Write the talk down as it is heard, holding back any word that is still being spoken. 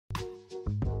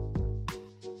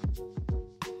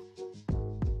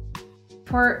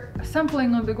For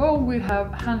sampling on the go, we have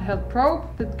handheld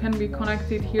probe that can be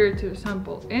connected here to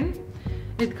sample in.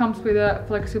 It comes with a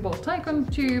flexible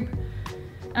Tycon tube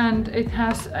and it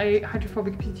has a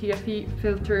hydrophobic PTFE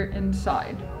filter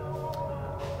inside.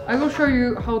 I will show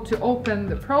you how to open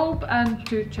the probe and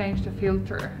to change the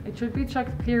filter. It should be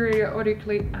checked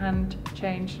periodically and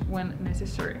changed when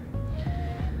necessary.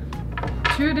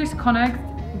 To disconnect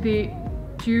the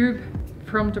tube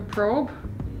from the probe,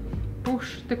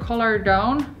 push the collar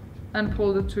down and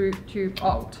pull the tube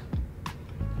out.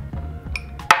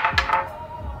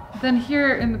 Then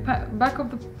here in the back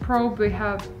of the probe we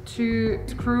have 2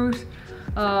 screws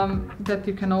that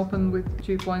you can open with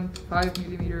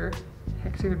 2.5mm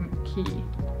hexagon key.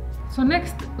 So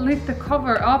next, lift the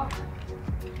cover up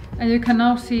and you can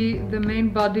now see the main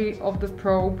body of the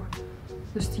probe,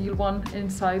 the steel one,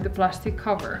 inside the plastic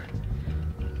cover.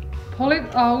 Pull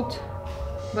it out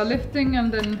by lifting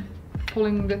and then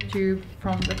pulling the tube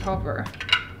from the cover.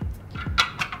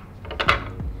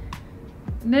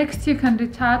 Next you can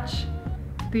detach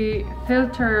the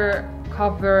filter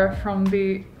cover from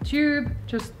the tube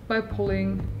just by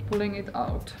pulling it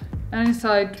out. And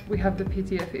inside we have the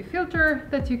PTFE filter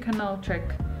that you can now check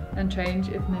and change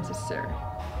if necessary.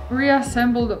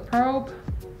 Reassemble the probe,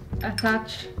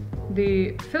 attach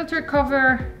the filter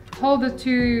cover, hold the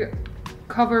 2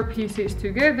 cover pieces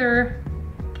together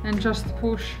and just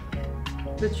push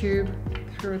the tube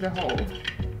through the hole.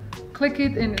 Click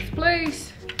it in its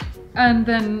place and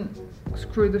then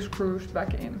screw the screws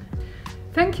back in.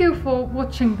 Thank you for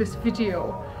watching this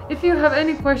video. If you have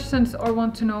any questions or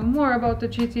want to know more about the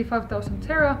GT5000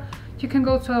 Terra, you can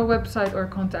go to our website or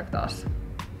contact us.